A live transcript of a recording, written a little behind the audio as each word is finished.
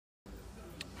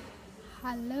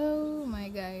Hello, my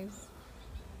guys.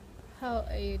 How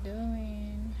are you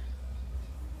doing?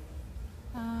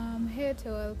 I'm here to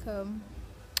welcome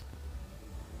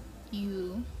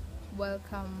you,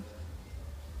 welcome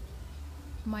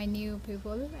my new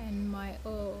people and my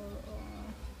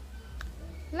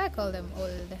like all them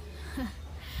old,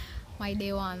 my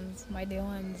day ones.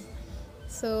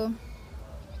 So,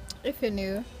 if you're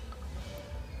new,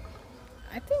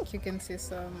 I think you can see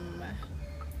some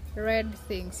red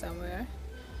thing somewhere.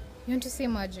 You want to see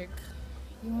magic?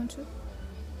 You want to?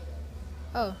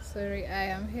 Oh, sorry, I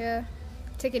am here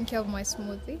taking care of my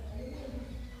smoothie.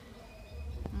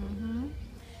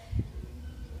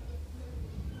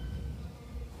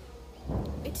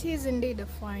 It is indeed a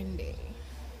fine day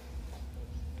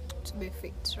to be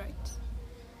fit, right?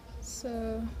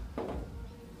 So,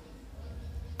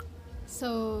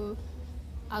 so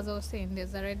as I was saying,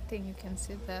 there's a red thing you can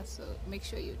see there. So make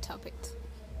sure you tap it.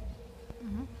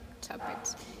 Tap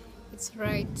it. It's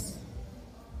right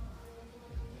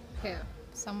here,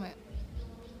 somewhere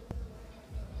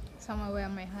where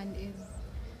my hand is.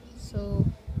 So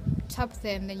tap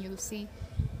there, and then you'll see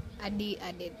a D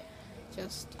added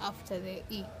just after the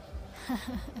E.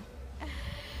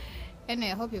 And I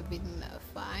hope you've been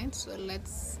fine. So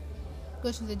let's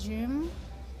go to the gym.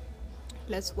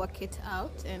 Let's work it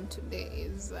out. And today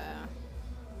is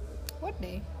what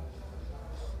day?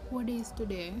 What day is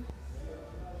today?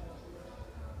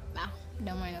 Nah,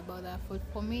 don't mind about that.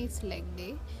 For me, it's leg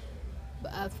day,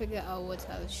 but I'll figure out what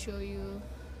I'll show you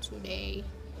today.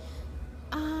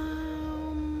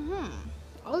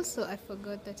 Also, I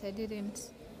forgot that I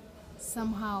didn't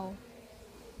somehow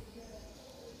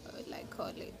like call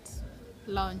it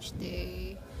launch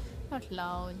the not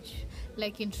launch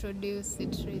like introduce the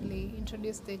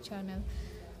channel.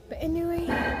 But anyway,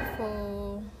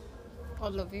 for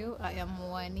all of you, I am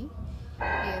Wani.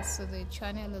 Yes, so the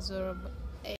channel is all about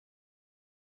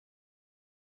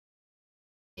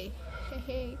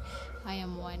hey, I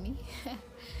am Wani.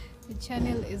 The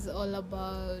channel is all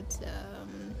about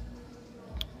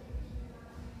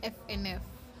FNF,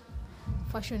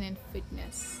 fashion and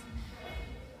fitness.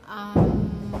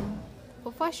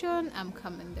 For fashion, I'm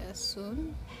coming there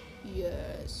soon.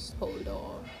 Yes, hold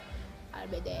on, I'll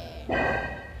be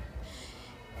there.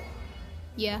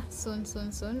 Yeah, soon.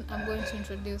 I'm going to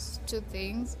introduce two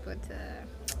things, but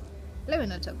let me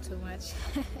not talk too much.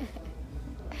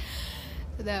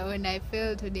 So that when I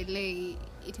fail to delay,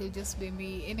 it will just be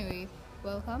me. Anyway,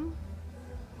 welcome,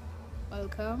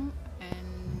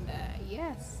 and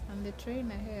yes, I'm the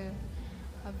trainer here,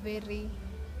 a very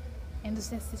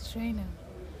enthusiastic trainer,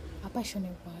 a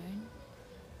passionate one.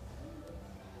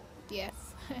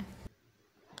 Yes.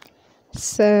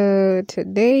 So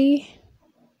today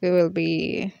we will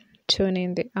be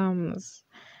tuning the arms.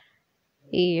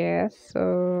 Yes,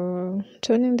 so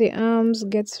tuning the arms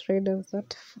gets rid of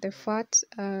the fat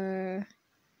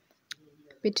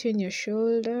between your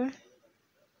shoulder.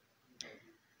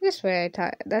 That's where I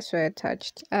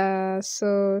touched.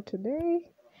 So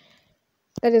today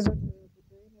that is what we will be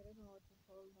doing. I don't know what to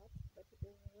call that, but it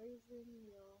is raising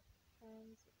your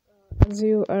hands as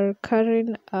you are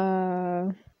carrying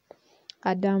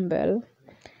a dumbbell.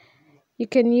 You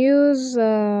can use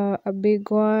a big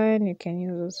one, you can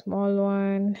use a small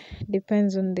one,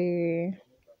 depends on the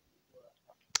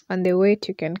weight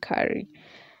you can carry.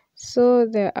 So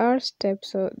there are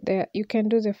steps. So there you can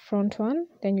do the front one,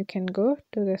 then you can go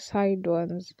to the side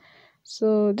ones.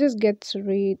 So this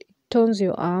tones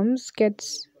your arms,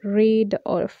 gets rid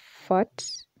of fat,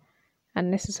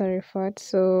 unnecessary fat.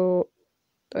 So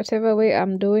whatever way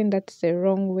I'm doing, that's the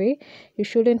wrong way. You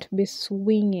shouldn't be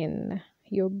swinging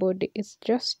your body. It's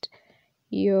just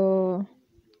your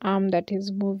arm that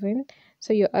is moving,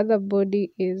 so your other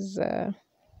body is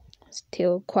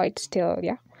quite still.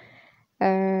 Yeah.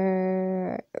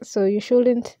 So you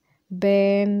shouldn't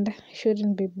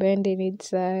be bending each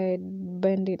side,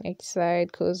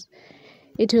 because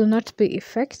it will not be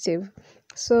effective.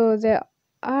 So there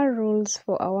are rules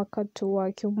for our workout to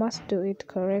work. You must do it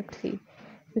correctly,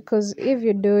 because if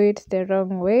you do it the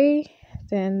wrong way,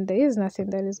 then there is nothing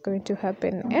that is going to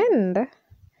happen, and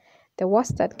the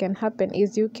worst that can happen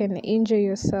is you can injure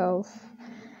yourself.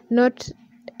 Not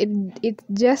it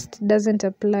just doesn't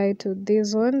apply to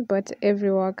this one, but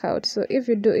every workout. So if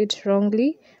you do it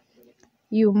wrongly,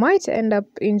 you might end up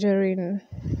injuring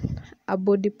a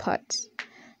body part.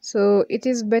 So it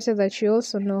is better that you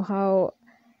also know how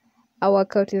a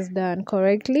workout is done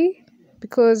correctly,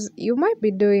 because you might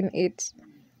be doing it,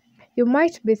 you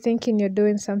might be thinking you're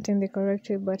doing something the correct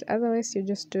way, but otherwise you're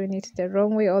just doing it the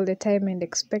wrong way all the time and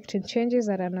expecting changes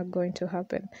that are not going to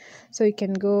happen. So you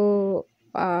can go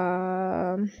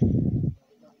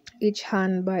each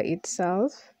hand by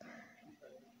itself.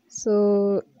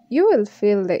 So you will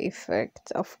feel the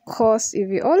effect. Of course, if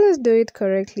you always do it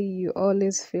correctly, you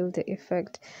always feel the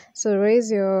effect. So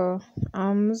raise your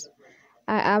arms.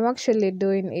 I am actually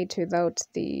doing it without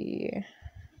the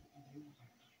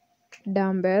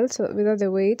dumbbell, so without the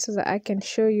weight, so that I can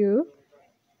show you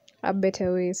a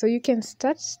better way. So you can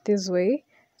start this way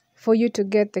for you to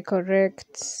get the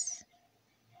correct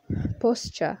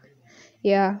posture.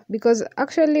 Yeah, because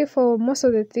actually for most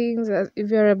of the things,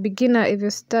 if you're a beginner, if you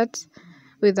start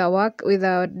with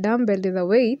a dumbbell, with a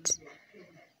weight,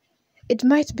 it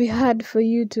might be hard for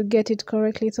you to get it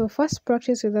correctly. So first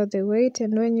practice without the weight,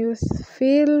 and when you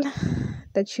feel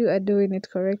that you are doing it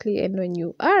correctly, and when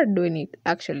you are doing it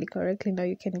actually correctly, now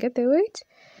you can get the weight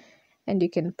and you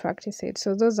can practice it.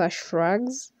 So those are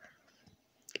shrugs,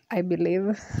 I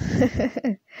believe.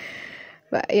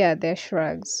 But yeah, they're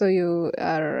shrugs. So you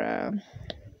are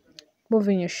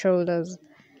moving your shoulders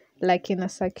like in a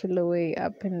circular way,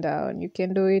 up and down. You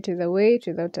can do it with a weight,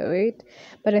 without a weight,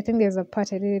 but I think there's a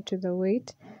part I did it with the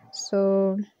weight.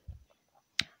 So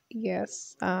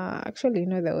yes, actually,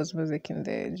 there was music in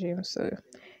the gym. So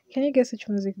can you guess which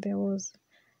music there was?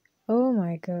 Oh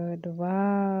my god,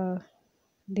 wow.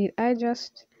 Did I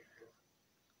just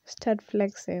start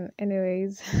flexing?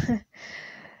 Anyways,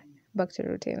 back to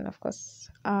routine, of course.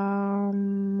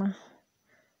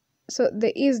 So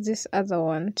there is this other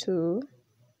one too.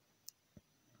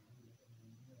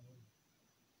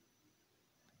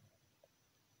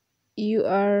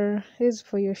 This is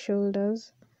for your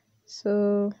shoulders.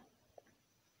 So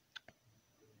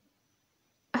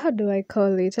how do I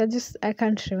call it? I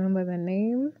can't remember the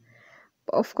name.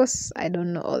 Of course, I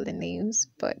don't know all the names,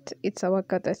 but it's a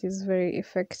workout that is very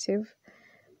effective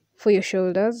for your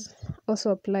shoulders.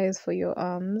 Also applies for your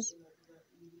arms,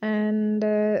 and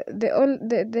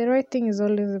the right thing is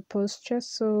always the posture.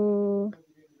 So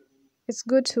it's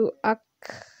good to arc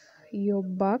your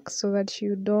back so that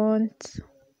you don't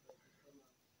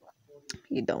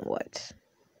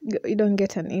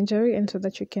get an injury, and so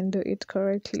that you can do it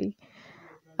correctly.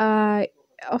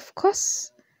 Of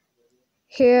course,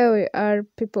 here we are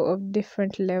people of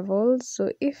different levels.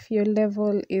 So if your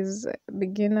level is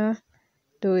beginner,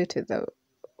 do it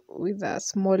with a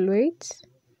small weight,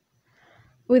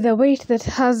 with a weight that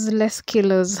has less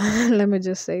kilos. Let me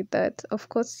just say that. Of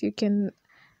course, you can.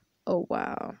 Oh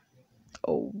wow,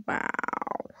 oh wow.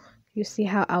 You see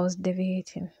how I was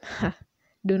deviating?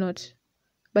 Do not.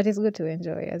 But it's good to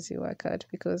enjoy as you work out,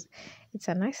 because it's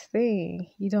a nice thing.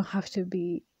 You don't have to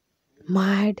be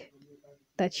mad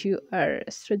that you are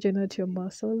stretching out your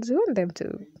muscles. You want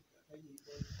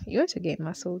to gain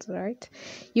muscles, right?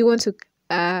 You want to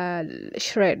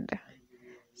shred.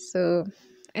 So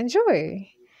enjoy.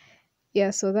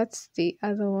 Yeah, so that's the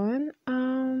other one.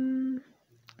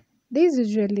 There's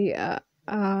usually a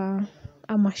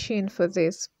machine for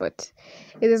this, but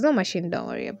if there's no machine, don't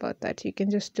worry about that. You can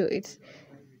just do it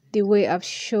the way I've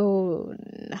shown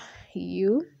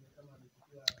you.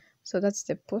 So that's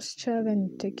the posture. Then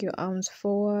you take your arms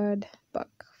forward, back,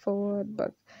 forward,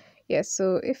 back. Yeah,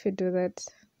 so if you do that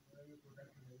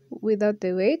without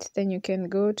the weight, then you can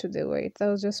go to the weight. That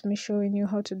was just me showing you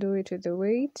how to do it with the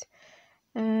weight.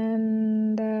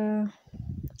 And I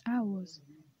was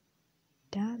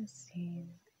dancing.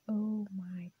 Oh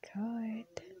my god.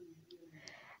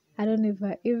 I don't know if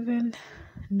I even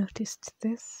noticed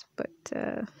this, but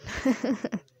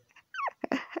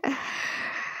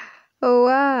oh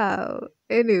wow.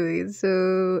 Anyway,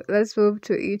 so let's move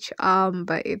to each arm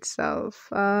by itself.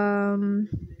 I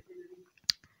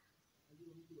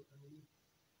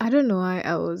don't know why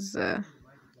I was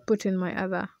putting my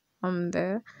other arm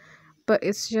there, but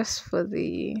it's just for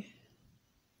the,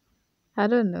 I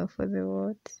don't know for the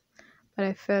what, but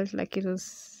I felt like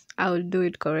I would do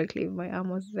it correctly if my arm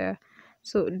was there.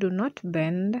 So do not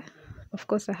bend. Of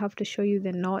course, I have to show you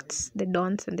the knots, the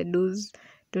don'ts, and the do's.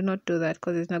 Do not do that,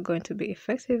 because it's not going to be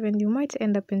effective, and you might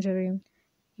end up injuring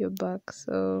your back.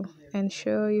 So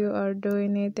ensure you are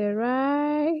doing it the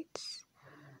right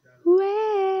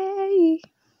way.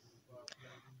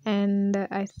 And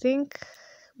I think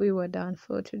we were done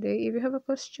for today. If you have a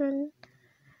question,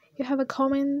 you have a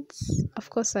comment, of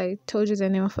course I told you the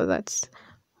name for that.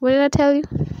 What did I tell you?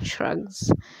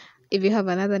 Shrugs. If you have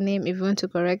another name, if you want to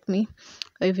correct me,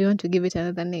 or if you want to give it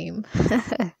another name,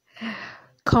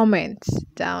 comment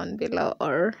down below,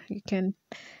 or you can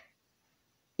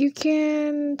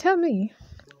tell me.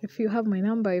 If you have my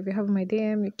number, if you have my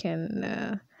DM, you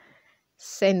can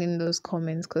send in those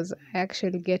comments, because I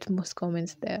actually get most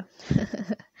comments there.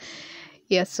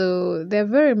 Yeah, so there are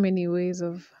very many ways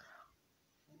of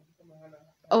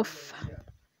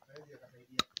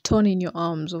toning your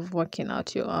arms, of working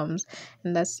out your arms.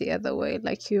 And that's the other way,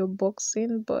 like you're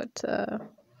boxing, but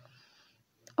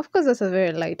of course that's a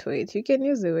very lightweight. You can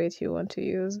use the weight you want to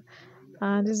use.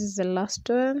 And this is the last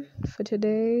one for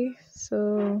today.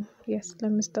 So yes,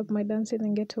 let me stop my dancing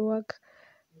and get to work.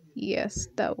 Yes,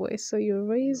 that way. So you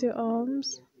raise your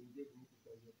arms.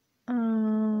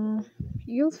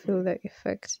 You'll feel the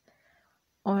effect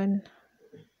on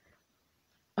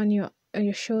your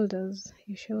shoulders.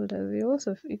 You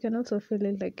can also feel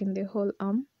it like in the whole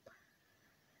arm.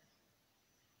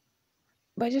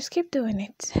 But just keep doing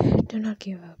it. Do not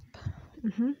give up.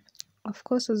 Of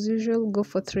course, as usual, go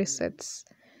for 3 sets.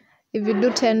 If you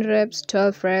do 10 reps,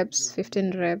 12 reps,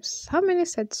 15 reps, how many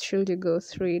sets should you go?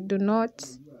 3. Do not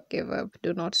give up.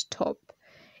 Do not stop.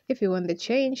 If you want the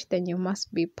change, then you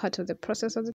must be part of the process of the